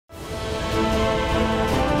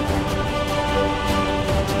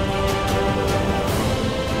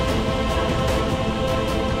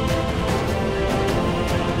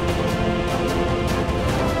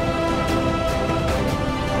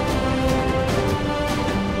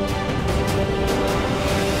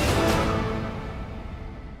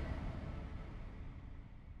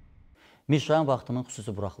Mir Şahinin vaxtının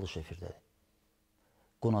xüsusi buraxılış efirdədir.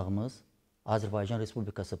 Qonağımız Azərbaycan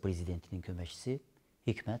Respublikası Prezidentinin köməkçisi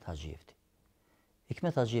Hikmət Hacıyevdir.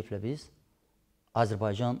 Hikmət Hacıyevlə biz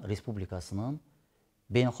Azərbaycan Respublikasının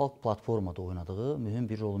beynəlxalq platformada oynadığı mühüm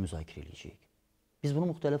bir rolu müzakirə edəcəyik. Biz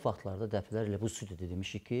bunu müxtəlif vaxtlarda dəfələrlə bu studiyada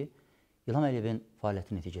demişik ki, İlham Əliyevin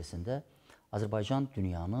fəaliyyəti nəticəsində Azərbaycan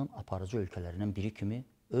dünyanın aparıcı ölkələrindən biri kimi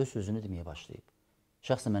öz sözünü deməyə başlayıb.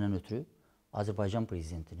 Şəxsən məndən ötürü Azərbaycan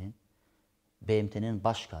Prezidentinin BMT-nin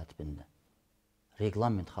baş katibində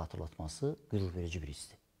reqlament xatırlatması qürur verici bir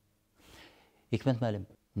histir. Hikmət müəllim,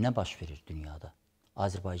 nə baş verir dünyada?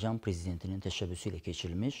 Azərbaycan Prezidentinin təşəbbüsü ilə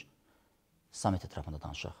keçirilmiş sammit ətrafında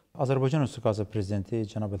danışaq. Azərbaycan Respublikası Prezidenti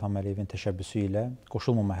cənab İlham Əliyevin təşəbbüsü ilə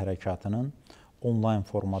qoşulmama hərəkatının onlayn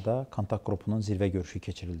formada kontakt qrupunun zirvə görüşü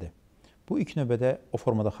keçirildi. Bu ilk növbədə o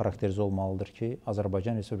formada xarakterizə olmalıdır ki,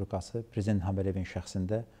 Azərbaycan Respublikası Prezident İlham Əliyevin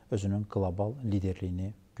şəxsində özünün qlobal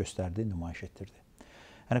liderliyini göstərdi, nümayiş etdirdi.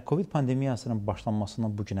 Yəni, Covid pandemiyasının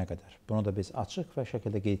başlanmasından bu günə qədər, bunu da biz açıq və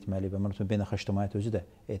şəkildə qeyd etməliyik və mən beynəlxalq ictimaiyyət özü də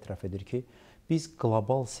etiraf edir ki, biz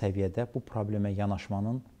qlobal səviyyədə bu problemə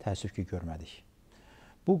yanaşmanın təəssüf ki, görmədik.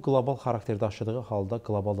 Bu, qlobal xarakter daşıdığı halda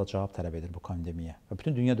qlobal da cavab tələb edir bu pandemiya və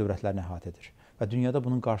bütün dünya dövlətlərini əhatə edir. Və dünyada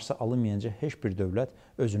bunun qarşısı alınmayınca heç bir dövlət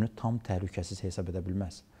özünü tam təhlükəsiz hesab edə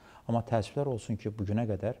bilməz. Amma təəssüflər olsun ki, bu günə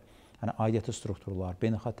qədər aidiyyatı strukturlar,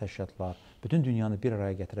 beynəlxalq təşkilatlar bütün dünyanı bir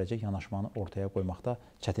araya gətirəcək yanaşmanı ortaya qoymaqda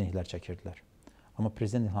çətinliklər çəkirdilər. Amma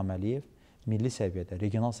Prezident İlham Əliyev milli səviyyədə,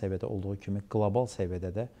 regional səviyyədə olduğu kimi qlobal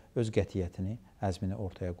səviyyədə də öz qətiyyətini, əzmini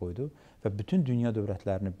ortaya qoydu və bütün dünya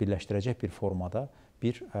dövlətlərini birləşdirəcək bir formada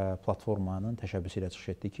bir platformanın təşəbbüsü ilə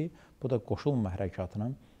çıxış etdi ki, bu da qoşulmama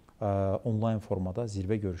hərəkatının onlayn formada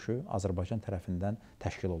zirvə görüşü Azərbaycan tərəfindən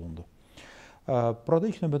təşkil olundu. Burada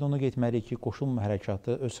ilk növbədə onu qeyd etməliyik ki, qoşulmama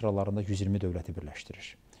hərəkatı öz sıralarında 120 dövləti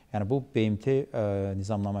birləşdirir. Yəni, bu BMT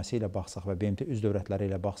nizamnaməsi ilə baxsaq və BMT üz dövlətləri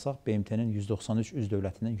ilə baxsaq, BMT-nin 193 üz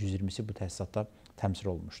dövlətindən 120-si bu təsisatda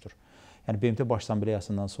təmsil olunmuşdur. Yəni, BMT Baş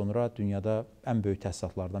Assambleyasından sonra dünyada ən böyük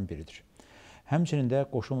təsisatlardan biridir. Həmçinin də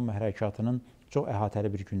qoşulmama hərəkatının çox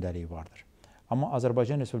əhatəli bir gündəliyi vardır. Amma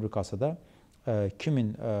Azərbaycan Respublikası da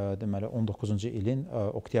 2019-cu ilin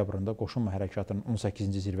oktyabrında qoşulmama hərəkatının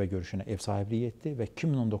 18-ci zirvə görüşünə ev sahibliyi etdi və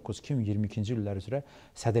 2019-2022-ci illər üzrə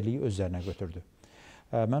sədrliyi öz üzərinə götürdü.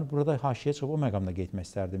 Mən burada haşiyə çıxıb o məqamda qeyd etmək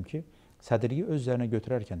istərdim ki, sədrliyi öz üzərinə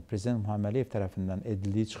götürərkən Prezident İlham Əliyev tərəfindən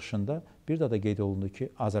edildiyi çıxışında bir daha da qeyd olundu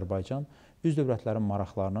ki, Azərbaycan üz dövlətlərin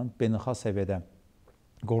maraqlarının beynəlxalq səviyyədə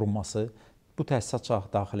qorunması, bu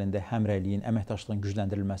təsisat daxilində həmrəyliyin, əməkdaşlığın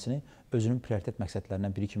gücləndirilməsini özünün prioritet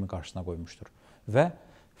məqsədlərindən biri kimi qarşısına qoymuşdur. Və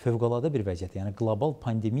fövqəladə bir vəziyyətdə, yəni qlobal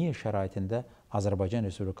pandemiya şəraitində Azərbaycan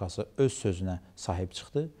Respublikası öz sözünə sahib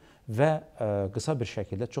çıxdı və qısa bir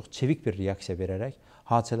şəkildə çox çevik bir reaksiya verərək,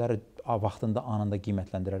 hadisələri vaxtında, anında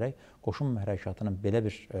qiymətləndirərək qoşulmama hərəkatının belə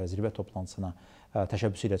bir zirvə toplantısına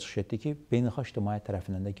təşəbbüsü ilə çıxış etdi ki, beynəlxalq ictimaiyyət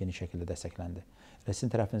tərəfindən də geniş şəkildə dəstəkləndi.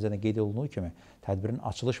 Sizin tərəfinizdən də qeyd olunduğu kimi, tədbirin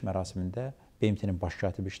açılış mərasimində BMT-nin baş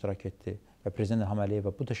katibi iştirak etdi və Prezident İlham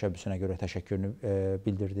Əliyevə bu təşəbbüsünə görə təşəkkürünü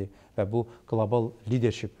bildirdi və bu qlobal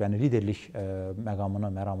lidership, yəni liderlik məqamını,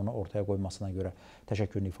 məramını ortaya qoymasına görə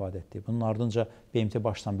təşəkkürünü ifadə etdi. Bunun ardınca BMT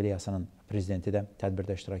Baş Assambleyasının prezidenti də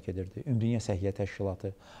tədbirdə iştirak edirdi. Ümumdünya Səhiyyə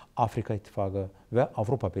Təşkilatı, Afrika İttifaqı və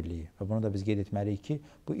Avropa Birliyi və bunu da biz qeyd etməliyik ki,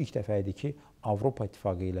 bu ilk dəfə idi ki, Avropa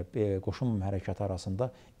İttifaqı ilə qoşulmama hərəkatı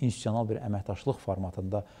arasında institusional bir əməkdaşlıq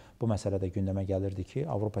formatında bu məsələ də gündəmə gəlirdi ki,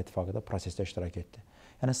 Avropa İttifaqı da prosesdə iştirak etdi.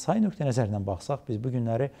 Yəni, sayı nöqtə nəzərindən baxsaq, biz bu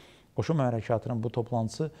günləri qoşulmama hərəkatının bu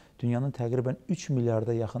toplantısı dünyanın təqribən 3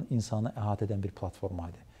 milyarda yaxın insanı əhatə edən bir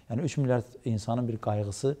platforma idi. Yəni, 3 milyard insanın bir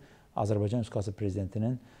qayğısı Azərbaycan Respublikası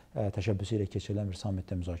Prezidentinin təşəbbüsü ilə keçirilən bir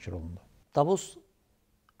sammitdə müzakirə olundu. Davos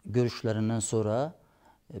görüşlərindən sonra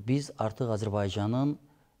biz artıq Azərbaycanın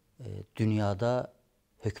dünyada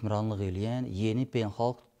hökmranlıq eləyən yeni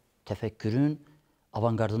beynəlxalq təfəkkürün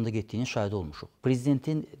avangardında getdiyinin şahidi olmuşuq.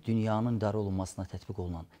 Prezidentin dünyanın idarə olunmasına tətbiq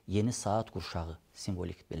olunan yeni saat qurşağı,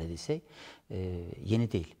 simvolik belə desək, yeni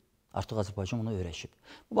deyil. Artıq Azərbaycan ona öyrəşib.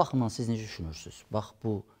 Bu baxımdan siz necə düşünürsünüz? Bax,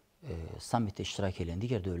 bu sammitdə iştirak edən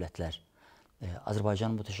digər dövlətlər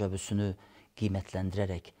Azərbaycanın bu təşəbbüsünü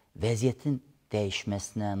qiymətləndirərək vəziyyətin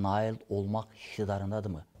dəyişməsinə nail olmaq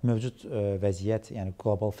iqtidarındadırmı? Mövcud vəziyyət, yəni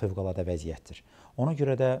qlobal fövqəladə vəziyyətdir. Ona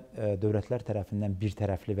görə də dövlətlər tərəfindən bir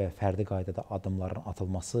tərəfli və fərdi qaydada addımların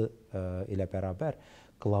atılması ilə bərabər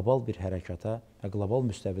qlobal bir hərəkata və qlobal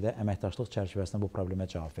müstəvidə əməkdaşlıq çərçivəsində bu problemə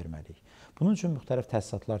cavab verməliyik. Bunun üçün müxtəlif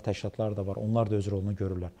təsisatlar, təşkilatlar da var, onlar da öz rolunu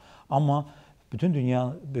görürlər. Amma bütün dünya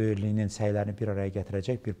birliyinin səylərini bir araya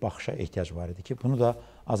gətirəcək bir baxışa ehtiyac var idi ki, bunu da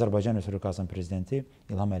Azərbaycan Respublikasının prezidenti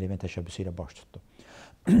İlham Əliyevin təşəbbüsü ilə baş tutdu.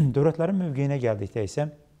 Dövlətlərin mövqeyinə gəldikdə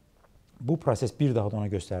isə bu proses bir daha da ona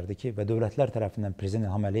göstərdi ki, və dövlətlər tərəfindən Prezident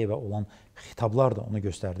İlham Əliyevə olan xitablar da onu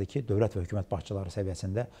göstərdi ki, dövlət və hökumət başçıları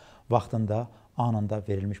səviyyəsində vaxtında, anında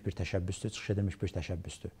verilmiş bir təşəbbüsdür, çıxış edilmiş bir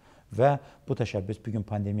təşəbbüsdür. Və bu təşəbbüs bugün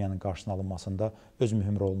pandemiyanın qarşısının alınmasında öz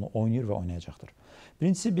mühüm rolunu oynayır və oynayacaqdır.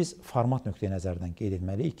 Birincisi, biz format nöqteyi nəzərdən qeyd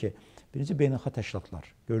etməliyik ki, birinci beynəlxalq təşkilatlar,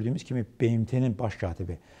 gördüyümüz kimi BMT-nin baş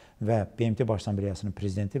katibi və BMT Baş Assambleyasının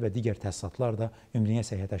prezidenti və digər təsisatlar da Ümumdünya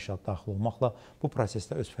Səhiyyə Təşkilatı daxil olmaqla bu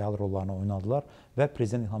prosesdə öz fəal rollarını oynadılar və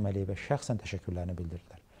Prezident İlham Əliyevə şəxsən təşəkkürlərini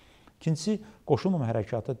bildirdilər. İkincisi, qoşulmama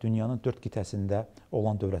hərəkatı dünyanın 4 qitəsində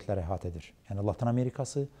olan dövlətləri əhatə edir. Yəni Latin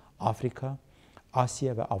Amerikası, Afrika,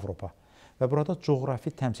 Asiya və Avropa. Və burada coğrafi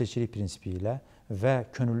təmsilçilik prinsipi ilə və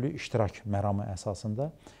könüllü iştirak məramı əsasında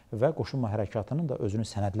və qoşulma hərəkatının da özünün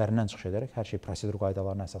sənədlərindən çıxış edərək hər şey prosedur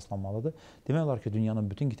qaydalarına əsaslanmalıdır. Demək olar ki, dünyanın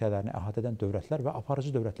bütün qitələrini əhatə edən dövlətlər və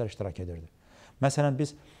aparıcı dövlətlər iştirak edirdi. Məsələn,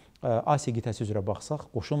 biz Asiya qitəsi üzrə baxsaq,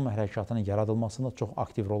 qoşulma hərəkatının yaradılmasında çox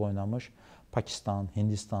aktiv rol oynamış Pakistan,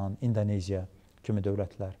 Hindistan, İndoneziya kimi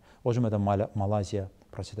dövlətlər, o cümlədən Malayziya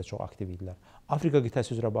prosesdə çox aktiv idilər. Afrika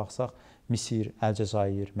qitəsi üzrə baxsaq, Misir,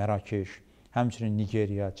 Əlcəzair, Mərakeş, həmçinin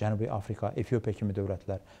Nigeriya, Cənubi Afrika, Efiopiya kimi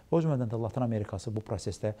dövlətlər, o cümlədən də Latin Amerikası bu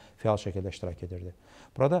prosesdə fəal şəkildə iştirak edirdi.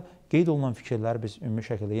 Burada qeyd olunan fikirləri biz ümumi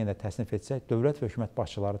şəkildə yenə təsnif etsək, dövlət və hökumət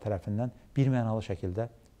başçıları tərəfindən birmənalı şəkildə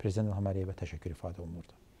Prezident İlham Əliyevə təşəkkür ifadə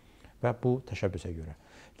olunurdu. Və bu təşəbbüsə görə.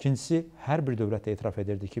 İkincisi, hər bir dövlət də etiraf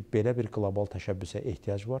edirdi ki, belə bir qlobal təşəbbüsə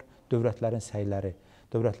ehtiyac var. Dövlətlərin səyləri,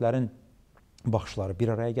 dövlətlərin baxışları bir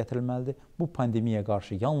araya gətirilməlidir. Bu pandemiyaya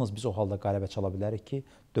qarşı yalnız biz o halda qələbə çala bilərik ki,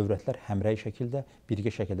 dövlətlər həmrəy şəkildə,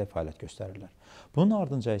 birgə şəkildə fəaliyyət göstərirlər. Bunun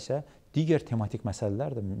ardınca isə digər tematik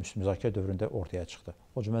məsələlər də müzakirə dövründə ortaya çıxdı.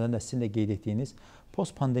 O cümlədən də sizin də qeyd etdiyiniz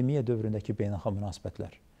post-pandemiya dövründəki beynəlxalq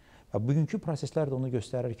münasibətlər. Və bugünkü proseslər də onu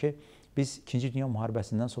göstərir ki, biz 2-ci Dünya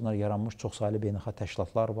müharibəsindən sonra yaranmış çoxsaylı beynəlxalq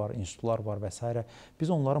təşkilatlar var, institutlar var və s. Biz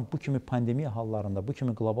onların bu kimi pandemiya hallarında, bu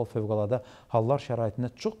kimi qlobal fövqəladə hallar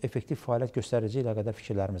şəraitində çox effektiv fəaliyyət göstərəcəyi ilə qədər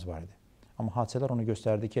fikirlərimiz var idi. Amma hadisələr onu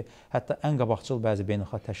göstərdi ki, hətta ən qabaqcıl bəzi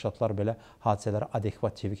beynəlxalq təşkilatlar belə hadisələrə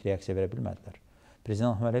adekvat çevik reaksiya verə bilmədilər.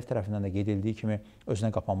 Prezident İlham Əliyev tərəfindən də qeyd edildiyi kimi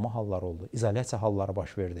özünə qapanma halları oldu, izolyasiya halları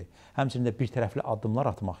baş verdi. Həmçinin də bir tərəfli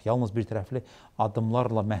addımlar atmaq, yalnız bir tərəfli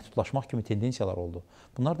addımlarla məhdudlaşmaq kimi tendensiyalar oldu.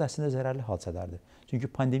 Bunlar da əslində zərərli hadisələrdir.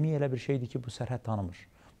 Çünki pandemiya elə bir şeydir ki, bu sərhəd tanımır.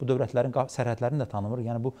 Bu dövlətlərin sərhədlərini də tanımır.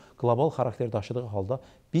 Yəni bu qlobal xarakter daşıdığı halda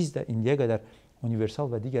biz də indiyə qədər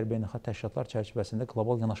universal və digər beynəlxalq təşkilatlar çərçivəsində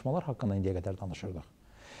qlobal yanaşmalar haqqında indiyə qədər danışırdıq.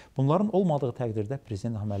 Bunların olmadığı təqdirdə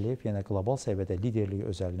Prezident İlham Əliyev yenə qlobal səviyyədə liderliyi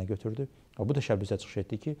öz əlinə götürdü və bu təşəbbüsə çıxış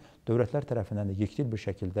etdi ki, dövlətlər tərəfindən də yekdil bir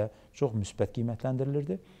şəkildə çox müsbət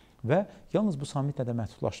qiymətləndirilirdi və yalnız bu sammitlə də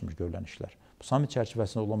məhdudlaşmır görülən işlər. Bu sammit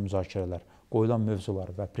çərçivəsində olan müzakirələr, qoyulan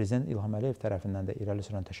mövzular və Prezident İlham Əliyev tərəfindən də irəli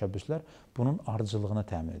sürülən təşəbbüslər bunun ardıcıllığını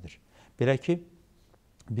təmin edir. Belə ki,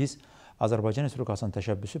 biz Azərbaycan Respublikasının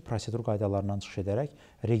təşəbbüsü prosedur qaydalarından çıxış edərək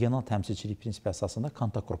regional təmsilçilik prinsipi əsasında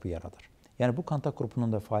kontakt qrupu yaradır. Yəni bu kontakt qrupunun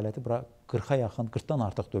da fəaliyyəti 40-a yaxın, 40-dan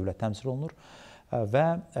artıq dövlət təmsil olunur və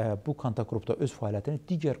bu kontakt qrupda öz fəaliyyətini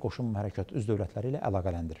digər qoşulma hərəkatı üzv dövlətləri ilə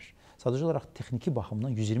əlaqələndirir. Sadəcə olaraq texniki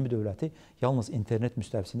baxımdan 120 dövləti yalnız internet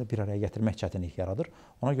müstəvisində bir araya gətirmək çətinlik yaradır.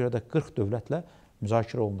 Ona görə də 40 dövlətlə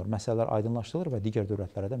müzakirə olunur, məsələlər aydınlaşdırılır və digər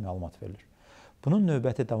dövlətlərə də məlumat verilir. Bunun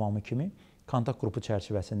növbəti davamı kimi kontakt qrupu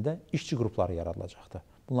çərçivəsində işçi qrupları yaradılacaqdır.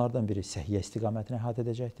 Bunlardan biri səhiyyə istiqamətini əhatə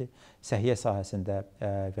edəcəkdir. Səhiyyə sahəsində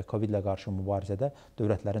və COVID ilə qarşı mübarizədə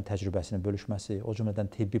dövlətlərin təcrübəsini bölüşməsi, o cümlədən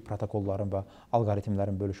tibbi protokolların və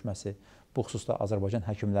alqoritmlərin bölüşməsi, bu xüsusda Azərbaycan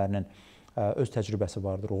həkimlərinin öz təcrübəsi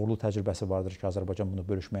vardır, uğurlu təcrübəsi vardır ki, Azərbaycan bunu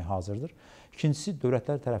bölüşməyə hazırdır. İkincisi,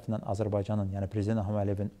 dövlətlər tərəfindən Azərbaycanın, yəni Prezident İlham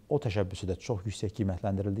Əliyevin o təşəbbüsü də çox yüksək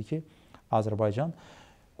qiymətləndirildi ki, Azərbaycan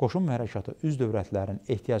qoşulma hərəkatı üzv dövlətlərin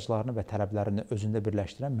ehtiyaclarını və tələblərini özündə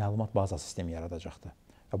birləşdirən məlumat baza sistemi yaradacaqdır.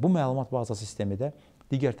 Və bu məlumat baza sistemi də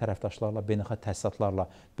digər tərəfdaşlarla, beynəlxalq təsisatlarla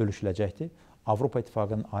bölüşüləcəkdir. Avropa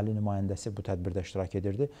İttifaqının ali nümayəndəsi bu tədbirdə iştirak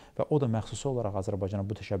edirdi və o da məxsusi olaraq Azərbaycana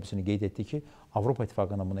bu təşəbbüsünü qeyd etdi ki, Avropa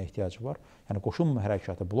İttifaqının buna ehtiyacı var. Yəni qoşulmama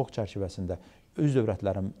hərəkatı blok çərçivəsində öz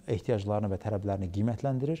dövlətlərin ehtiyaclarını və tələblərini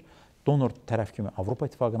qiymətləndirir. Donor tərəf kimi Avropa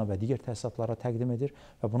İttifaqına və digər təsisatlara təqdim edir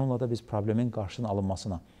və bununla da biz problemin qarşısının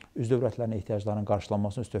alınmasına, üz dövlətlərin ehtiyaclarının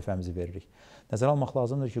qarşılanmasına öz töhfəmizi veririk. Nəzərə almaq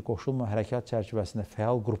lazımdır ki, qoşulma hərəkat çərçivəsində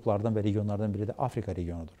fəal qruplardan və regionlardan biri də Afrika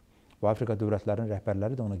regionudur. Bu Afrika dövlətlərinin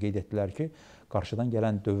rəhbərləri də ona qeyd etdilər ki, qarşıdan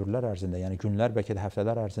gələn dövrlər ərzində, yəni günlər, bəlkə də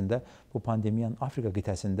həftələr ərzində bu pandemiyanın Afrika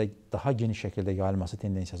qitəsində daha geniş şəkildə yayılması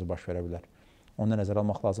tendensiyası baş verə bilər. Onu nəzərə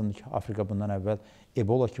almaq lazımdır ki, Afrika bundan əvvəl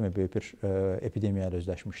Ebola kimi böyük bir epidemiya ilə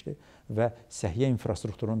üzləşmişdi və səhiyyə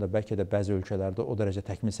infrastrukturunun da bəlkə də bəzi ölkələrdə o dərəcə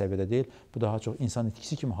təkmil səviyyədə deyil, bu daha çox insan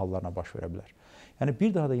itkisi kimi hallarına baş verə bilər. Yəni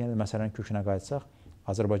bir daha da yenə məsələnin kökünə qayıtsaq,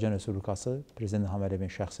 Azərbaycan Respublikası Prezident İlham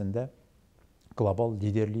Əliyevin şəxsində qlobal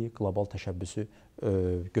liderliyi, qlobal təşəbbüsü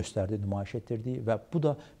göstərdi, nümayiş etdirdi və bu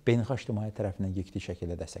da beynəlxalq ictimaiyyət tərəfindən yekdi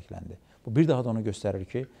şəkildə dəstəkləndi. Bu bir daha da onu göstərir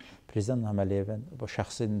ki, Prezident İlham Əliyevin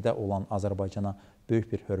şəxsində olan Azərbaycana böyük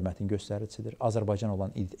bir hörmətin göstəricisidir. Azərbaycana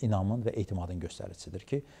olan inamın və etimadın göstəricisidir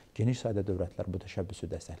ki, geniş sayda dövlətlər bu təşəbbüsü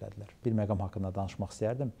dəstəklədilər. Bir məqam haqqında danışmaq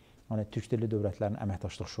istəyərdim. Yəni Türk dilli dövlətlərin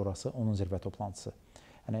əməkdaşlıq şurası onun zirvə toplantısı.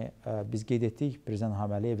 Yəni, biz qeyd etdik, Prezident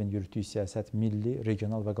İlham Əliyevin yürütdüyü siyasət milli,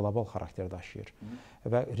 regional və qlobal xarakter daşıyır.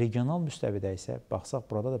 Və regional müstəvidə isə baxsaq,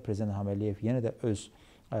 burada da Prezident İlham Əliyev yenə də öz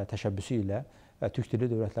təşəbbüsü ilə Türk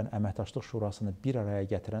dilli dövlətlərin əməkdaşlıq şurasını bir araya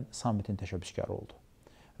gətirən sammitin təşəbbüskarı oldu.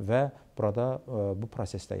 Və burada bu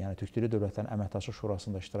prosesdə, yəni Türk dilli dövlətlərin əməkdaşlıq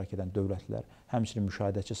şurasında iştirak edən dövlətlər, həmçinin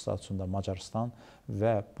müşahidəçi statusunda Macarıstan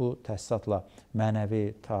və bu təsisatla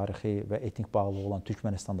mənəvi, tarixi və etnik bağlılığı olan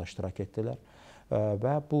Türkmənistan da iştirak etdilər.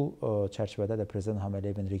 Və bu çərçivədə də Prezident İlham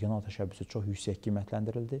Əliyevin regional təşəbbüsü çox yüksək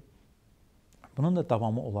qiymətləndirildi. Bunun da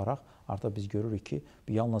davamı olaraq artıq biz görürük ki,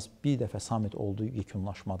 yalnız bir dəfə sammit oldu,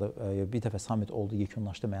 yekunlaşmadı, bir dəfə sammit oldu,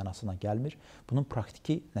 yekunlaşdı mənasına gəlmir. Bunun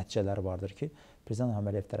praktiki nəticələri vardır ki, Prezident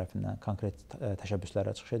İlham Əliyev tərəfindən konkret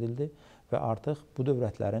təşəbbüslərə çıxış edildi və artıq bu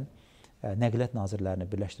dövlətlərin nəqliyyat nazirlərini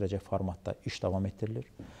birləşdirəcək formatda iş davam etdirilir.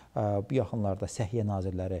 Bu yaxınlarda səhiyyə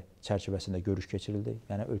nazirləri çərçivəsində görüş keçirildi.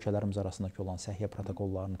 Yəni ölkələrimiz arasındakı olan səhiyyə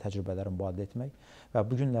protokollarını, təcrübələrini mübadilə etmək və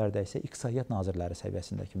bu günlərdə isə iqtisadiyyat nazirləri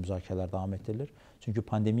səviyyəsindəki müzakirələr davam etdirilir. Çünki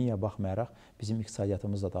pandemiyaya baxmayaraq bizim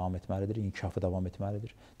iqtisadiyyatımız da davam etməlidir, inkişafı davam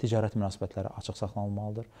etməlidir. Ticarət münasibətləri açıq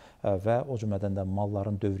saxlanılmalıdır və o cümlədən də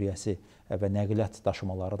malların dövriyyəsi və nəqliyyat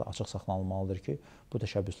daşımaları da açıq saxlanılmalıdır ki, bu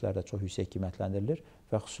təşəbbüslər də çox yüksək qiymətləndirilir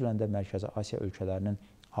və xüsusilə də Mərkəzi Asiya ölkələrinin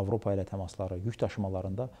Avropa ilə təmasları, yük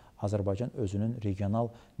daşımalarında Azərbaycan özünün regional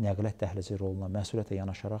nəqliyyat dəhlizi roluna məsuliyyətlə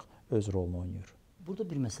yanaşaraq öz rolunu oynayır. Burada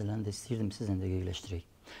bir məsələni də istəyirdim sizinlə qeydləşdirək.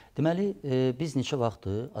 Deməli, biz neçə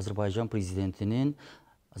vaxtdır Azərbaycan prezidentinin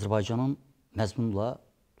Azərbaycanın məzmunla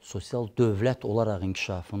sosial dövlət olaraq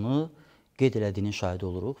inkişafını qeyd elədiyinin şahidi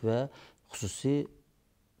oluruq və xüsusi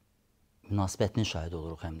münasibətinin şahidi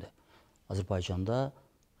oluruq həm də. Azərbaycanda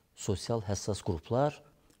sosial həssas qruplar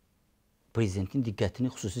prezidentin diqqətini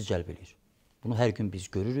xüsusi cəlb edir. Bunu hər gün biz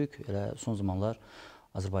görürük. Elə son zamanlar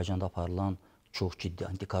Azərbaycanda aparılan çox ciddi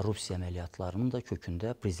antikorrupsiya əməliyyatlarının da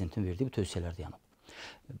kökündə prezidentin verdiyi bu tövsiyələr dayanıb.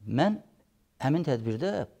 Mən həmin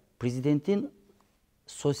tədbirdə prezidentin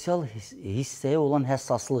sosial hissəyə olan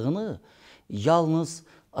həssaslığını yalnız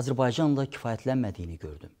Azərbaycanla kifayətlənmədiyini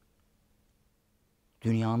gördüm.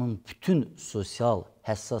 Dünyanın bütün sosial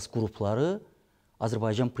həssas qrupları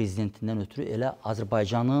Azərbaycan prezidentindən ötürü elə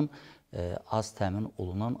Azərbaycanın az təmin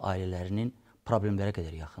olunan ailələrinin problemlərə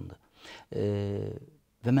qədər yaxındır.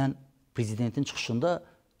 Və mən prezidentin çıxışında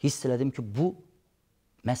hiss elədim ki,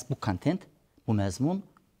 məhz bu kontent, bu məzmun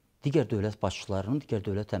digər dövlət başçılarının, digər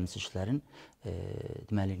dövlət təmsilçilərin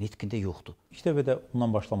deməli, nitqində yoxdur. İlk dəfə də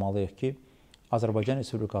ondan başlamalıyıq ki, Azərbaycan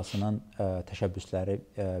Respublikasının təşəbbüsləri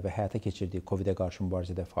və həyata keçirdiyi COVID-ə qarşı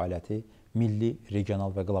mübarizədə fəaliyyəti milli,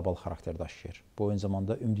 regional və qlobal xarakter daşıyır. Bu, eyni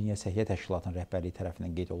zamanda Ümumdünya Səhiyyə Təşkilatının rəhbərliyi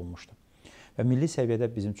tərəfindən qeyd olunmuşdur. Və milli səviyyədə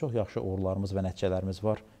bizim çox yaxşı uğurlarımız və nəticələrimiz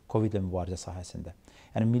var COVID ilə mübarizə sahəsində.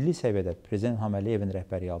 Yəni, milli səviyyədə Prezident İlham Əliyevin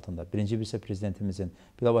rəhbərliyi altında birinci vitse-prezidentimizin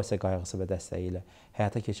bilavasitə qayğısı və dəstəyi ilə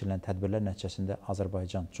həyata keçirilən tədbirlər nəticəsində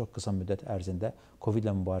Azərbaycan çox qısa müddət ərzində COVID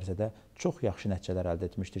ilə mübarizədə çox yaxşı nəticələr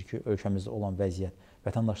əldə etmişdir ki, ölkəmizdə olan vəziyyət,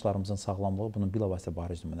 vətəndaşlarımızın sağlamlığı bunun bilavasitə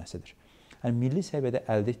bariz nümunəsidir. Yəni, milli səviyyədə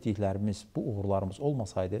əldə etdiklərimiz, bu uğurlarımız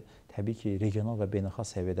olmasaydı, təbii ki, regional və beynəlxalq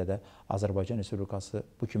səviyyədə də Azərbaycan Respublikası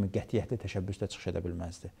bu kimi qətiyyətli təşəbbüslə çıxış edə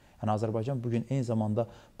bilməzdi. Yəni, Azərbaycan bugün eyni zamanda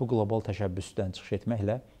bu qlobal təşəbbüsdən çıxış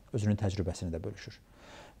etməklə özünün təcrübəsini də bölüşür.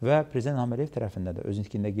 Və Prezident İlham Əliyev tərəfindən də öz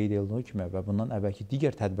nitqində qeyd edildiyi kimi və bundan əvvəlki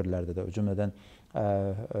digər tədbirlərdə də, o cümlədən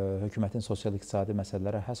hökumətin sosial-iqtisadi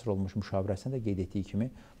məsələlərə həsr olunmuş müşavirəsində də qeyd etdiyi kimi,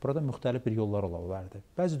 burada müxtəlif bir yollar ola bilərdi.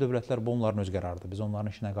 Bəzi dövlətlər bu onların öz qərarıdır, biz onların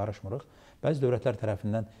işinə qarışmırıq. Bəzi dövlətlər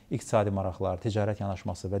tərəfindən iqtisadi maraqlar, ticarət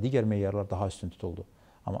yanaşması və digər meyarlar daha üstün tutuldu.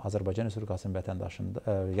 Amma Azərbaycan Respublikasının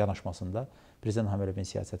vətəndaşının yanaşmasında Prezident İlham Əliyevin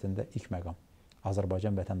siyasətində ilk məqam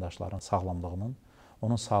Azərbaycan vətəndaşlarının sağlamlığının,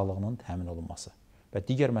 onun sağlığının təmin olunması və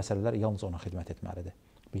digər məsələlər yalnız ona xidmət etməlidir.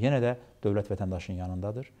 Bu yenə də dövlət vətəndaşının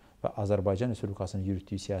yanındadır və Azərbaycan Respublikasının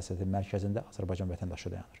yürütdüyü siyasətin mərkəzində Azərbaycan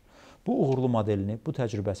vətəndaşı dayanır. Bu uğurlu modelini, bu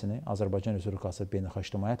təcrübəsini Azərbaycan Respublikası beynəlxalq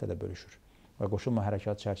ictimaiyyətlə də bölüşür. Və qoşulma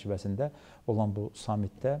hərəkatı çərçivəsində olan bu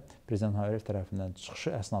sammitdə Prezident İlham Əliyev tərəfindən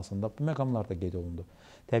çıxışı əsnasında bu məqamlar da qeyd olundu.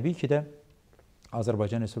 Təbii ki də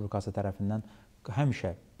Azərbaycan Respublikası tərəfindən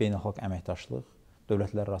həmişə beynəlxalq əməkdaşlıq,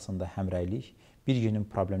 dövlətlər arasında həmrəylik, bir yerinin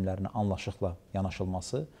problemlərinə anlaşıqla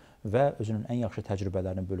yanaşılması və özünün ən yaxşı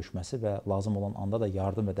təcrübələrini bölüşməsi və lazım olan anda da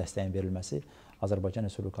yardım və dəstəyin verilməsi Azərbaycan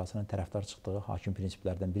Respublikasının tərəfdar çıxdığı hakim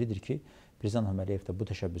prinsiplərdən biridir ki, Prezident İlham Əliyev də bu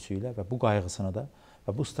təşəbbüsü ilə və bu qayğısını da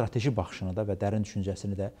və bu strateji baxışını da və dərin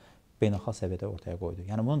düşüncəsini də beynəlxalq səviyyədə ortaya qoydu.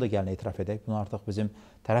 Yəni bunu da gəlin etiraf edək. Bunu artıq bizim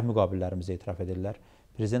tərəf müqabillərimiz etiraf edirlər.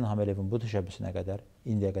 Prezident İlham Əliyevin bu təşəbbüsünə qədər,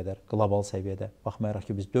 indiyə qədər qlobal səviyyədə, baxmayaraq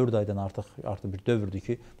ki, biz 4 aydan artıq bir dövrdür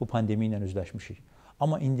ki, bu pandemiya ilə üzləşmişik.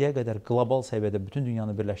 Amma indiyə qədər qlobal səviyyədə bütün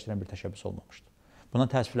dünyanı birləşdirən bir təşəbbüs olmamışdı. Buna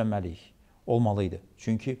təəssüflənməliyik. Olmalıydı.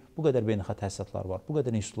 Çünki bu qədər beynəlxalq təsisatlar var, bu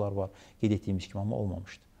qədər institutlar var, qeyd etdiyimiz kimi, amma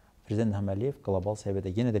olmamışdı. Prezident İlham Əliyev qlobal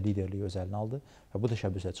səviyyədə yenə də liderliyi öz əlinə aldı və bu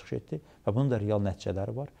təşəbbüsə çıxış etdi və bunun da real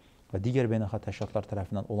nəticələri var və digər beynəlxalq təşkilatlar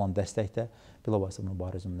tərəfindən olan dəstək də bilavasitə bunun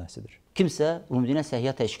bariz nümunəsidir. Kimsə Ümumdünya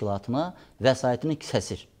Səhiyyə Təşkilatına vəsaitini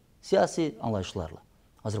kəsir siyasi anlayışlarla.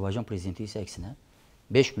 Azərbaycan prezidenti isə əksinə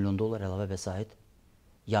 $5 milyon əlavə vəsait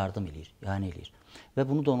yardım eləyir, yəni eləyir. Və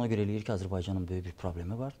bunu da ona görə eləyir ki, Azərbaycanın böyük bir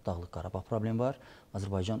problemi var, Dağlıq Qarabağ problemi var.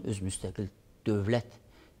 Azərbaycan öz müstəqil dövlət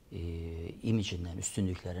imicindən,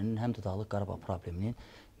 üstünlüklərinin, həm də Dağlıq Qarabağ probleminin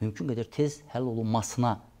mümkün qədər tez həll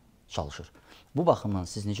olunmasına çalışır. Bu baxımdan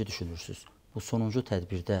siz necə düşünürsünüz? Bu sonuncu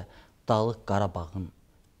tədbirdə Dağlıq Qarabağın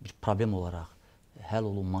bir problem olaraq həll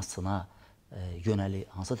olunmasına yönəli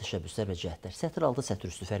hansı təşəbbüslər və cəhdlər? Sətr altı,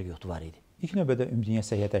 sətr üstü fərq yoxdur, var idi. İlk növbədə Ümumdünya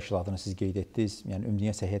Səhiyyə Təşkilatını siz qeyd etdiniz. Yəni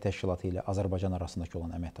Ümumdünya Səhiyyə Təşkilatı ilə Azərbaycan arasındakı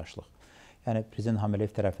olan əməkdaşlıq. Yəni Prezident İlham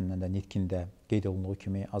Əliyev tərəfindən də nitqində qeyd olunduğu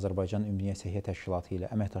kimi Azərbaycan Ümumdünya Səhiyyə Təşkilatı ilə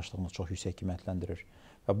əməkdaşlığını çox yüksək qiymətləndirir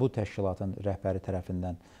və bu təşkilatın rəhbəri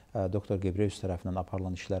tərəfindən, doktor Gebreyesus tərəfindən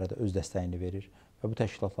aparılan işlərə də öz dəstəyini verir və bu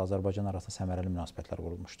təşkilatla Azərbaycan arasında səmərəli münasibətlər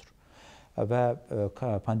qurulmuşdur. Və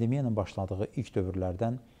pandemiya ilə başladığı ilk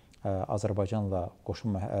dövrlərdən Azərbaycanla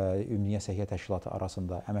Ümumdünya Səhiyyə Təşkilatı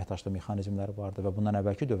arasında əməkdaşlıq mexanizmləri vardı və bundan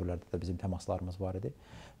əvvəlki dövrlərdə də bizim təmaslarımız var idi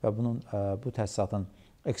və bu təsisatın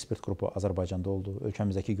ekspert qrupu Azərbaycanda oldu,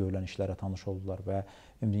 ölkəmizdəki görülən işlərə tanış oldular və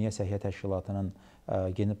Ümumdünya Səhiyyə Təşkilatının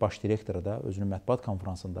yeni baş direktoru da özünün mətbuat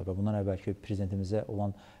konfransında və bundan əvvəlki prezidentimizə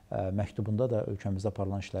olan məktubunda da ölkəmizdə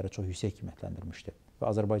aparılan işləri çox yüksək qiymətləndirmişdi.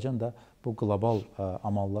 Və Azərbaycan da bu qlobal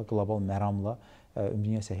amalla, qlobal məramla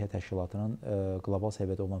Ümumdünya Səhiyyə Təşkilatının qlobal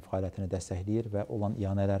səviyyədə olan fəaliyyətini dəstəkləyir və olan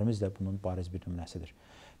iyanələrimiz də bunun bariz bir nümunəsidir.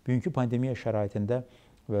 Bugünkü pandemiya şəraitində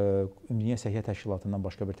Ümumdünya Səhiyyə Təşkilatından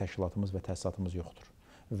başqa bir təşkilatımız və təsisatımız yoxdur.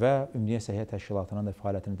 Və Ümumdünya Səhiyyə Təşkilatının da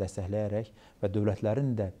fəaliyyətini dəstəkləyərək və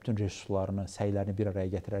dövlətlərin də bütün resurslarını, səylərini bir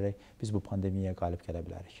araya gətirərək biz bu pandemiyaya qalib gələ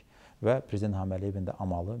bilərik. Və Prezident İlham Əliyevin də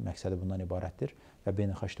amalı, məqsədi bundan ibarətdir və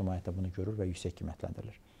beynəlxalq ictimaiyyət də bunu görür və yüksək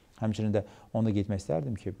qiymətləndirilir. Həmçinin də onu da qeyd etmək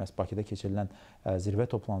istərdim ki, məhz Bakıda keçirilən zirvə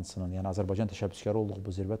toplantısının, yəni Azərbaycan təşəbbüskarı olduğu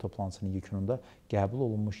bu zirvə toplantısının yekununda qəbul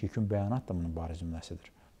olunmuş yekun bəyanat da bunun bariz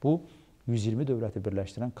nümunəsidir. Bu 120 dövləti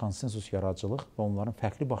birləşdirən konsensus yaradıcılıq və onların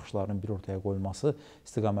fərqli baxışlarının bir ortaya qoyulması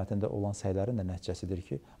istiqamətində olan səylərin də nəticəsidir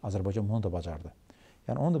ki, Azərbaycan bunu da bacardı.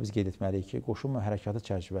 Yəni onu da biz qeyd etməliyik ki, qoşulma hərəkatı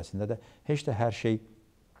çərçivəsində də heç də hər şey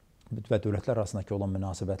və dövlətlər arasındakı olan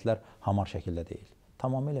münasibətlər hamar şəkildə deyil.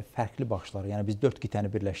 Tamamilə fərqli baxışları, yəni biz 4 qitəni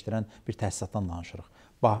birləşdirən bir təsisatdan danışırıq.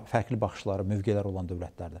 Fərqli baxışları, mövqelər olan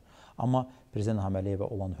dövlətlərdir. Amma Prezident İlham Əliyevə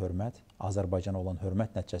olan hörmət, Azərbaycana olan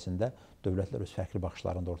hörmət nəticəsində dövlətlər öz fərqli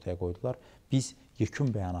baxışlarını da ortaya qoydular. Biz yekun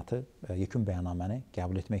bəyannaməni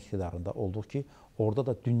qəbul etmək iqtidarında olduq ki, orada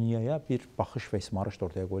da dünyaya bir baxış və ismarış da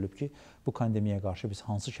ortaya qoyulub ki, bu pandemiyaya qarşı biz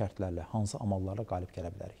hansı şərtlərlə, hansı amallarla qalib gələ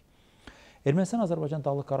bilərik. Ermənistan-Azərbaycan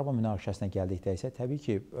Dağlıq Qarabağ münaqişəsinə gəldikdə isə təbii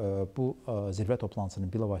ki, bu zirvə toplantısının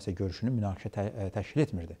bilavasitə görüşünü münaqişə təşkil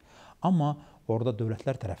etmirdi. Amma orada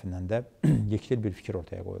dövlətlər tərəfindən də yekdil bir fikir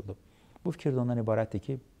ortaya qoyuldu. Bu fikir də ondan ibarətdir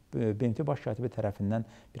ki, BMT Baş katibi tərəfindən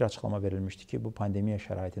bir açıqlama verilmişdi ki, bu pandemiya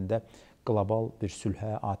şəraitində qlobal bir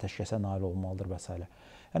sülhə, atəşkəsə nail olmalıdır və s.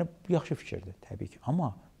 Yəni, bu yaxşı fikirdir təbii ki.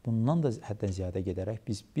 Amma bundan da həddən ziyadə gedərək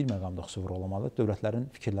biz bir məqamda xüsusi vurğulamalıyıq. Dövlətlərin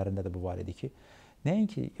fikirlərində də bu var idi ki,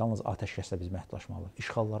 nəinki yalnız atəşkəslə biz məhdudlaşmalıyıq,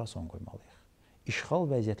 işğallara son qoymalıyıq. İşğal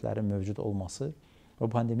vəziyyətlərinin mövcud olması o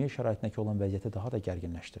pandemiya şəraitindəki olan vəziyyəti daha da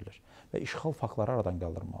gərginləşdirilir və işğal faktları aradan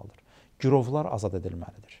qaldırılmalıdır. Girovlar azad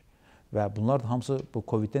edilməlidir. Və bunlar da hamısı bu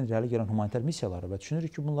Covid-dən irəli gələn humanitar missiyaları və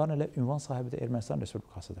düşünürük ki, bunların elə ünvan sahibi də Ermənistan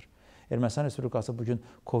Respublikasıdır. Ermənistan Respublikası bugün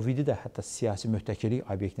Covid-i də hətta siyasi müttəkilik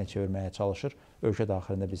obyektinə çevirməyə çalışır. Ölkə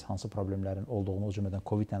daxilində biz hansı problemlərin olduğunu, o cümlədən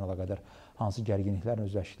Covid-lə əlaqədar hansı gərginliklərlə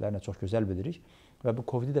üzləşdiklərini çox gözəl bilirik və bu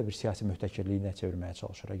Covid-i də bir siyasi müttəkiliyinə çevirməyə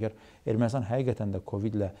çalışır. Əgər Ermənistan həqiqətən də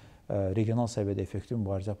Covid-lə regional səviyyədə effektiv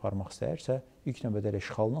mübarizə aparmaq istəyirsə, ilk növbədə elə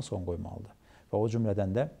işğalına son qoymalıdır və o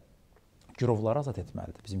cümlədən də girovları azad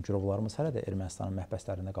etməlidir. Bizim girovlarımız hələ də Ermənistanın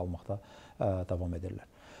məhbəslərində qalmaqda davam edirlər.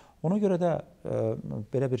 Ona görə də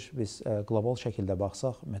belə bir biz qlobal şəkildə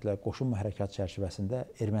baxsaq, ümumiyyətlə qoşun hərəkatı çərçivəsində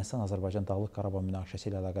Ermənistan-Azərbaycan Dağlıq Qarabağ münaqişəsi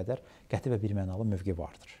ilə əlaqədar qəti və birmənalı mövqe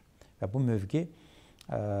vardır. Və bu mövqe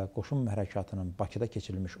qoşun hərəkatının Bakıda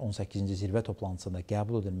keçirilmiş 18-ci zirvə toplantısında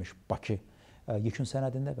qəbul edilmiş Bakı yekun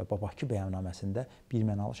sənədində və Bakı bəyannaməsində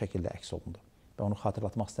birmənalı şəkildə əks olundu. Və onu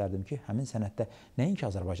xatırlatmaq istərdim ki, həmin sənəddə nəinki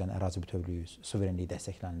Azərbaycanın ərazi bütövlüyü, suverenliyi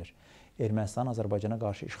dəstəklənilir. Ermənistanın Azərbaycana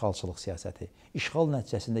qarşı işğalçılıq siyasəti, işğal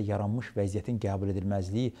nəticəsində yaranmış vəziyyətin qəbul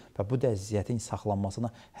edilməzliyi və bu vəziyyətin saxlanmasına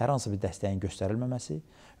hər hansı bir dəstəyin göstərilməməsi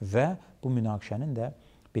və bu münaqişənin də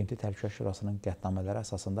BMT Təhlükəsizlik Şurasının qətnamələri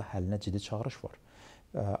əsasında həllinə ciddi çağırış var.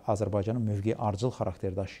 Azərbaycanın mövqeyi ardıcıl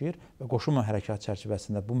xarakter daşıyır və qoşun hərəkatı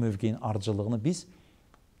çərçivəsində bu mövqeyin ardıcıllığını biz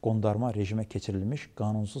qondarma rejimə keçirilmiş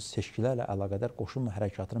qanunsuz seçkilərlə əlaqədar qoşun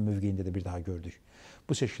hərəkatının mövqeyində də bir daha gördük.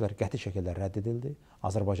 Bu seçkilər qəti şəkildə rədd edildi,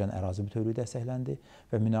 Azərbaycan ərazi bütövlüyü dəstəkləndi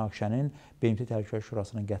və münaqişənin BMT Təhlükəsizlik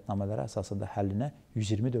Şurasının qətnamələri əsasında həllinə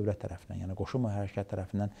 120 dövlət tərəfindən, yəni qoşun hərəkatı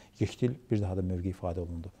tərəfindən yekdil bir daha da mövqe ifadə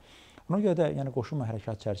olundu. Ona görə də yəni qoşun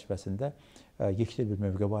hərəkatı çərçivəsində yekdil bir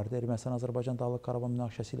mövqe vardı Ermənistan-Azərbaycan Dağlıq Qarabağ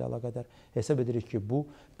münaqişəsi ilə əlaqədar. Hesab edirik ki, bu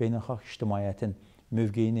beynəlxalq ictimaiyyətin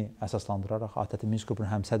mövqeyini əsaslandıraraq ATƏT Minsk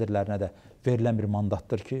qrupunun həmsədrlərinə də verilən bir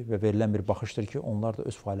mandatdır ki və verilən bir baxışdır ki, onlar da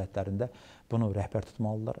öz fəaliyyətlərində bunu rəhbər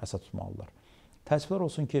tutmalıdırlar, əsas tutmalıdırlar. Təəssüflər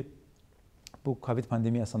olsun ki, bu Covid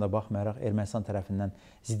pandemiyasına da baxmayaraq Ermənistan tərəfindən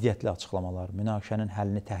ziddiyyətli açıqlamalar, münaqişənin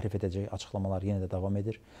həllini təhrif edəcək açıqlamalar yenə də davam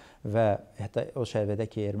edir və hətta o səviyyədə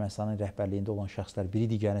ki, Ermənistanın rəhbərliyində olan şəxslər biri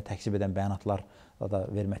digərini təksib edən bəyanatlar da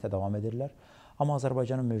verməkdə davam edirlər. Amma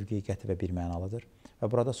Azərbaycanın mövqeyi qəti və birmənalıdır və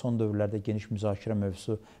burada son dövrlərdə geniş müzakirə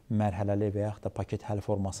mövzusu mərhələli və yaxud da paket həll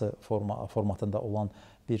formatında olan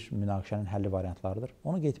bir münaqişənin həlli variantlarıdır.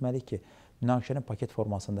 Onu qeyd etməliyik ki, münaqişənin paket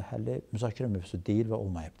formasında həlli müzakirə mövzusu deyil və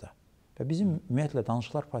olmayıb da. Və bizim ümumiyyətlə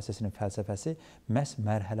danışıqlar prosesinin fəlsəfəsi məhz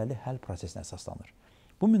mərhələli həll prosesinə əsaslanır.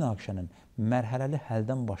 Bu münaqişənin mərhələli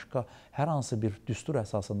həldən başqa hər hansı bir düstur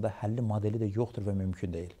əsasında həlli modeli də yoxdur və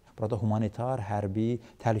mümkün deyil. Burada humanitar, hərbi,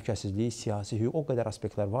 təhlükəsizlik, siyasi, hüquq o qədər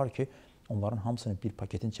aspektlər var ki, onların hamısını bir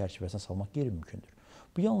paketin çərçivəsinə salmaq qeyri-mümkündür.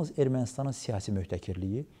 Bu yalnız Ermənistanın siyasi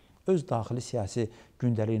möhtəkirliyi, öz daxili siyasi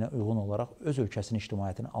gündəliyinə uyğun olaraq öz ölkəsinin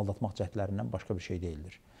ictimaiyyətini aldatmaq cəhdlərindən başqa bir şey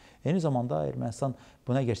deyildir. Eyni zamanda Ermənistan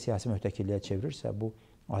buna əgər siyasi möhtəkirliyə çevirirsə, bu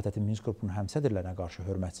ATƏT Minsk qrupunun həmsədrlərinə qarşı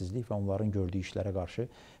hörmətsizlik və onların gördüyü işlərə qarşı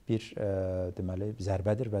bir deməli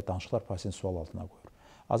zərbədir və danışıqlar prosesini sual altına qoyur.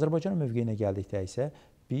 Azərbaycanın mövqeyinə gəldikdə isə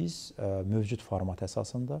biz mövcud format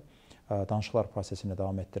əsasında danışıqlar prosesini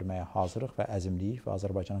davam etdirməyə hazırıq və əzmliyik və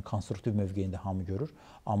Azərbaycanın konstruktiv mövqeyində hamı görür.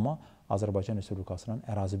 Amma Azərbaycan Respublikasının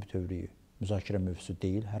ərazi bütövlüyü müzakirə mövzusu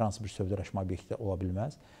deyil, hər hansı bir sövdələşmə obyekti ola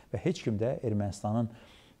bilməz və heç kim də Ermənistanın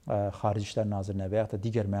Xarici İşlər Nazirinə və yaxud da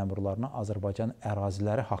digər məmurlarına Azərbaycan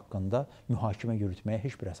əraziləri haqqında mühakimə yürütməyə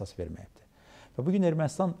heç bir əsas verməyibdir. Və bugün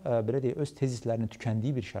Ermənistan belə deyək, öz tezislərinin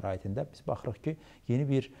tükəndiyi bir şəraitində biz baxırıq ki, yeni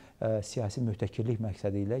bir siyasi möhtəkirlik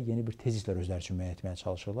məqsədi ilə yeni bir tezislər özləri üçün müəyyən etməyə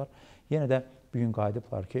çalışırlar. Yenə də bugün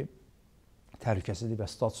qayıdıblar ki, təhlükəsizlik və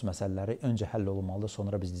status məsələləri öncə həll olunmalıdır,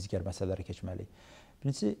 sonra biz digər məsələlərə keçməliyik.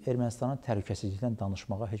 Birincisi, Ermənistanın təhlükəsizlikdən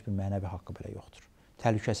danışmağa heç bir mənəvi haqqı belə yoxdur.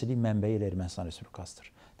 Təhlükəsizlik mənbəyi ilə Ermənistan Respublikasıdır.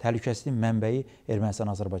 Təhlükəsizlik mənbəyi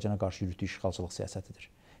Ermənistan-Azərbaycana qarşı yürütdüyü işğalçılıq siyasətidir.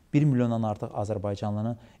 1 milyondan artıq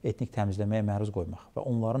Azərbaycanlını etnik təmizləməyə məruz qoymaq və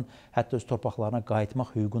onların hətta öz torpaqlarına qayıtmaq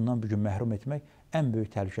hüququndan bugün məhrum etmək ən böyük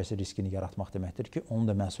təhlükəsizlik riskini yaratmaq deməkdir ki, onun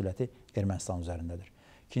da məsuliyyəti Ermənistan üzərindədir.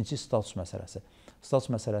 İkincisi, status məsələsi. Status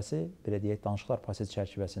məsələsi, belə deyək, danışıqlar prosesi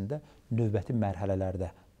çərçivəsində növbəti mərhələlərdə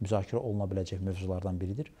müzakirə oluna biləcək mövzulardan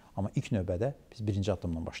biridir. Amma ilk növbədə biz birinci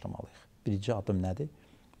addımdan başlamalıyıq. Birinci addım nədir?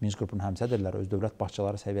 Minsk qrupunun həmsədrləri öz dövlət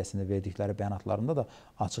başçıları səviyyəsində verdikləri bəyanatlarında da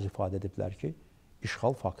açıq ifadə ediblər ki,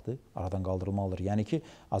 işğal faktı aradan qaldırılmalıdır. Yəni ki,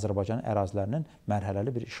 Azərbaycanın ərazilərinin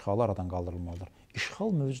mərhələli bir işğalı aradan qaldırılmalıdır.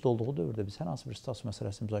 İşğal mövcud olduğu dövrdə biz hər hansı bir status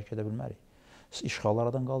məsələsini müzakirə edə bilmərik. işğal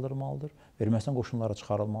aradan qaldırılmalıdır, Ermənistan qoşunları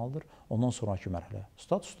çıxarılmalıdır. Ondan sonraki mərhələ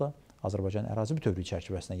statusda Azərbaycan ərazi bütövlüyü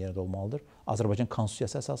çərçivəsində yenə də olmalıdır. Azərbaycan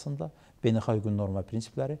konstitusiyası əsasında, beynəlxalq hüququn norma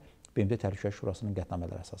prinsipləri, BMT Təhlükəsizlik Şurasının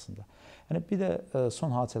qətnamələri əsasında. Yəni bir də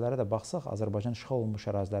son hadisələrə də baxsaq, Azərbaycan işğal olunmuş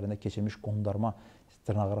ərazilərində keçirilmiş qondarma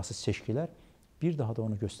dırnaqarası seçkilər bir daha da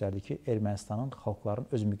onu göstərdi ki, Ermənistanın xalqların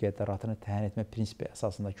öz müqəddəratını təyin etmə prinsipi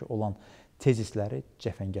əsasındakı olan tezisləri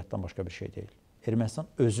cəfəngiyatdan başqa bir şey deyil. Ermənistan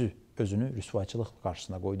özünü rüsvayçılıq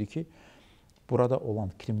qarşısına qoydu ki, burada olan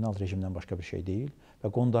kriminal rejimdən başqa bir şey deyil və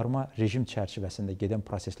qondarma rejim çərçivəsində gedən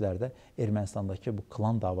proseslərdə Ermənistandakı bu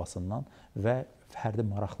klan davasından və fərdi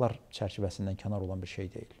maraqlar çərçivəsindən kənar olan bir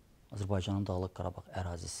şey deyil. Azərbaycanın Dağlıq Qarabağ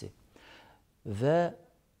ərazisi və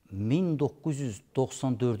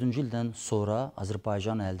 1994-cü ildən sonra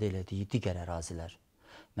Azərbaycan əldə elədiyi digər ərazilər.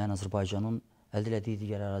 Mən Azərbaycanın əldə elədiyi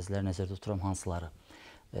digər ərazilər nəzərdə tuturam hansıları?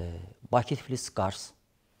 Bakı-Tiflis-Qars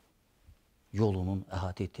yolunun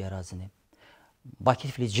əhatə etdiyi ərazini,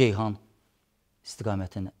 Bakı-Tiflis-Ceyhan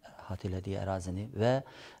istiqamətinin əhatə elədiyi ərazini və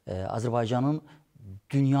Azərbaycanın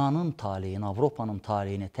dünyanın taleyini, Avropanın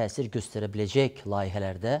taleyini təsir göstərə biləcək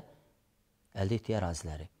layihələrdə əldə etdiyi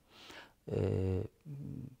əraziləri.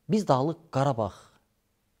 Biz Dağlıq Qarabağ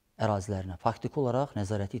ərazilərinə faktiki olaraq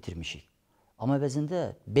nəzarəti itirmişik. Amma əvəzində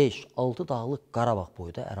 5-6 Dağlıq Qarabağ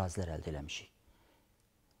boyda ərazilər əldə eləmişik.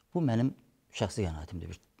 Bu mənim şəxsi qənaətimdir,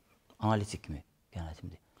 bir analitik kimi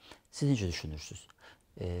qənaətimdir. Siz necə düşünürsünüz?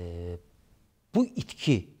 Bu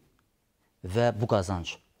itki və bu qazanc,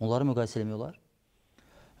 onları müqayisə eləmək olar?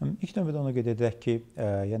 İlk növbədə ona qeyd edək ki,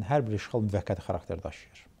 yəni hər bir işğal müvəqqəti xarakter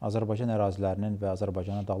daşıyır. Azərbaycan ərazilərinin və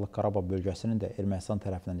Azərbaycanın Dağlıq Qarabağ bölgəsinin də Ermənistan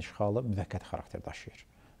tərəfindən işğalı müvəqqəti xarakter daşıyır.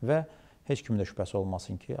 Və heç kimin də şübhəsi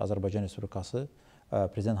olmasın ki, Azərbaycan Respublikası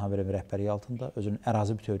Prezident Həmrəyevin rəhbərliyi altında özünün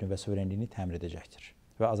ərazi bütövlüyünü və suverenliyini təmin edəcəkdir.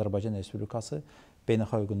 Və Azərbaycan Respublikası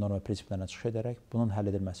beynəlxalq hüququn norma prinsiplərinə çıxış edərək bunun həll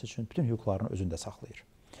edilməsi üçün bütün hüquqlarını özündə saxlayır.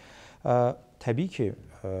 Təbii ki,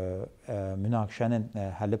 münaqişənin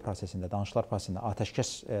həlli prosesində, danışıqlar prosesində atəşkəs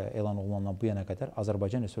elan olunandan bu yana qədər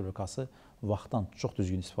Azərbaycan Respublikası vaxtdan çox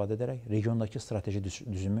düzgün istifadə edərək regiondakı strateji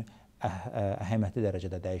düzümü əhəmiyyətli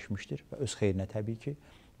dərəcədə dəyişmişdir və öz xeyrinə təbii ki,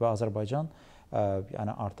 və Azərbaycan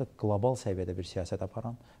yəni artıq qlobal səviyyədə bir siyasət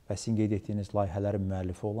aparan və sizin qeyd etdiyiniz layihələrin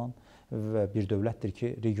müəllifi olan və bir dövlətdir ki,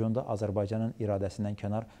 regionda Azərbaycanın iradəsindən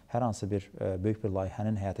kənar hər hansı bir böyük bir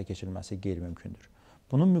layihənin həyata keçirilməsi qeyri-mümkündür.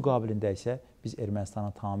 Bunun müqabilində isə biz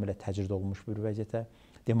Ermənistanın tamamilə təcrid olunmuş bir vəziyyətə,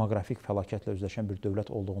 demoqrafik fəlakətlə üzləşən bir dövlət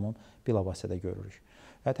olduğunun bilavasitə görürük.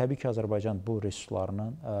 Və təbii ki, Azərbaycan bu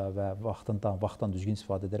resurslarının və vaxtdan düzgün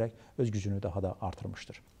istifadə edərək öz gücünü daha da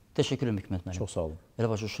artırmışdır. Təşəkkür ederim Hikmət müəllim. Çox sağ olun. Elə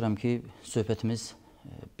başa düşürəm ki, söhbətimiz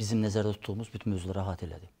bizim nəzərdə tutduğumuz bütün mövzuları əhatə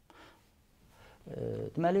elədi.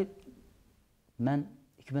 Deməli, mən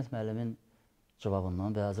Hikmət müəllimin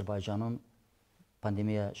cavabından və Azərbaycanın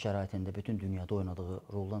pandemiya şəraitində bütün dünyada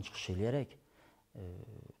oynadığı roldan çıxış eləyərək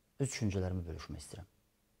öz düşüncələrimi bölüşmək istəyirəm.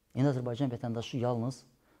 İndi Azərbaycan vətəndaşı yalnız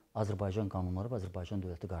Azərbaycan qanunları və Azərbaycan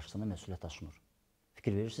dövləti qarşısında məsuliyyət daşımır.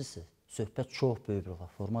 Fikir verirsinizsə, söhbət çox böyük bir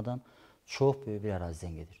platformadan, çox böyük bir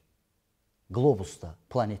ərazidən gedir. Qlobusda,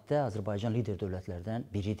 planetdə Azərbaycan lider dövlətlərdən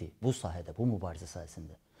biridir bu sahədə, bu mübarizə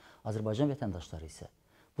sahəsində. Azərbaycan vətəndaşları isə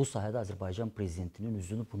bu sahədə Azərbaycan prezidentinin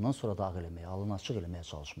üzünü bundan sonra da ağ eləməyə, alını açıq eləməyə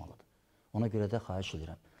çalışmalıdır. Ona görə də xahiş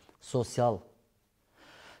edirəm, sosial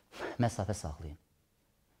məsafə saxlayın.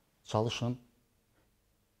 Çalışın,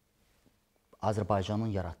 Azərbaycanın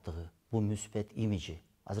yaratdığı bu müsbət imici,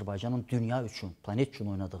 Azərbaycanın dünya üçün, planet üçün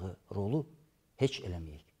oynadığı rolu heç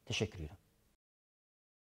eləməyək. Təşəkkür edirəm.